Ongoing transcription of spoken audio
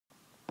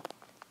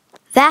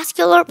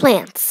Vascular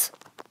plants.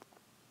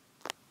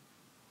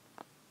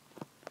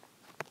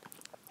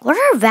 What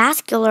are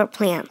vascular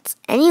plants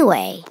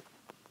anyway?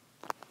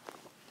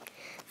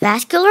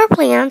 Vascular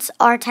plants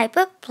are a type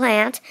of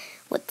plant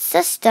with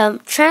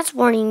system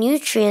transporting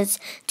nutrients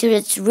to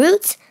its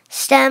roots,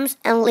 stems,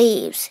 and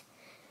leaves.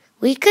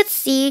 We could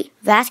see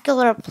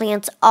vascular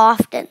plants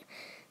often.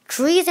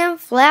 Trees and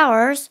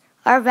flowers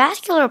are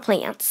vascular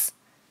plants.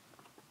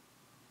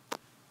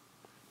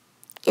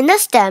 In the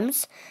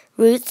stems,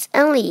 roots,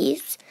 and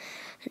leaves,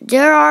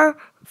 there are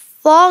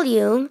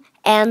phloem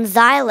and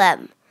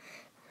xylem.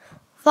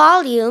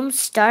 Phloem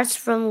starts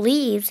from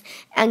leaves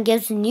and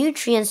gives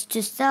nutrients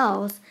to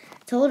cells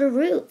to the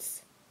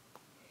roots.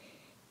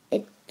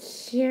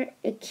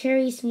 It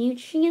carries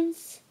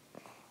nutrients.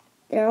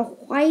 They're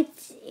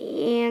white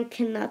and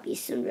cannot be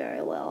seen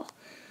very well.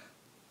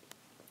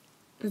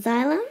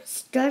 Xylem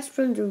starts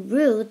from the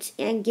roots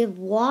and gives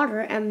water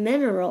and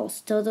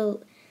minerals to the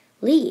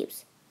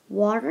leaves.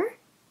 Water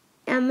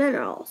and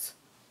minerals.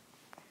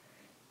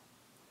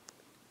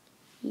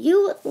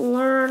 You will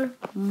learn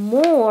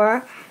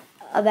more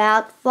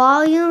about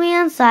phloem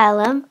and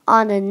xylem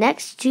on the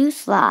next 2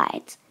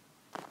 slides.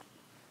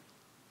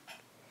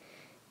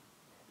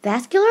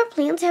 Vascular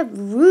plants have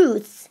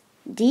roots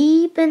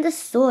deep in the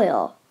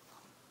soil.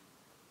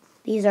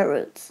 These are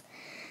roots.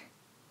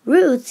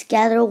 Roots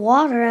gather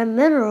water and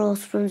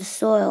minerals from the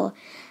soil,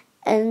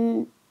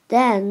 and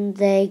then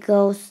they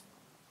go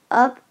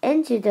up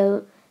into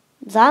the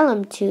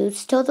xylem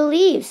tubes to the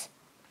leaves.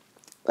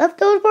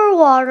 Leftover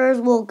waters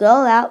will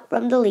go out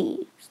from the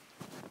leaves.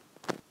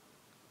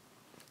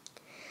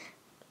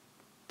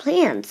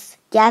 Plants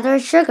gather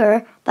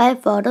sugar by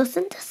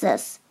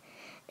photosynthesis.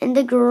 In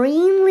the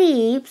green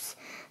leaves,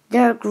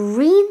 there are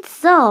green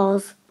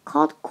cells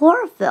called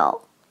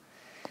chlorophyll.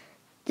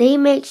 They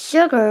make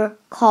sugar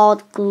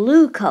called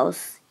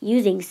glucose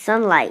using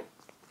sunlight.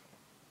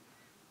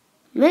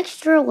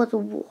 Mixture with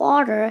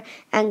water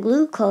and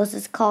glucose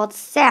is called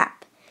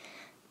sap.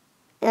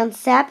 And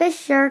sap is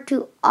shared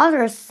to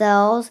other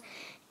cells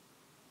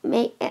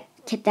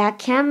that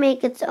can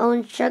make its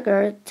own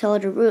sugar to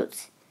the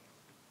roots.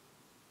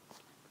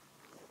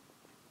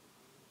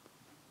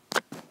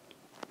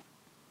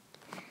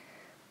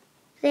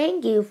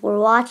 Thank you for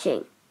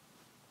watching.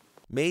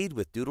 Made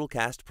with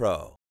Doodlecast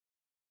Pro.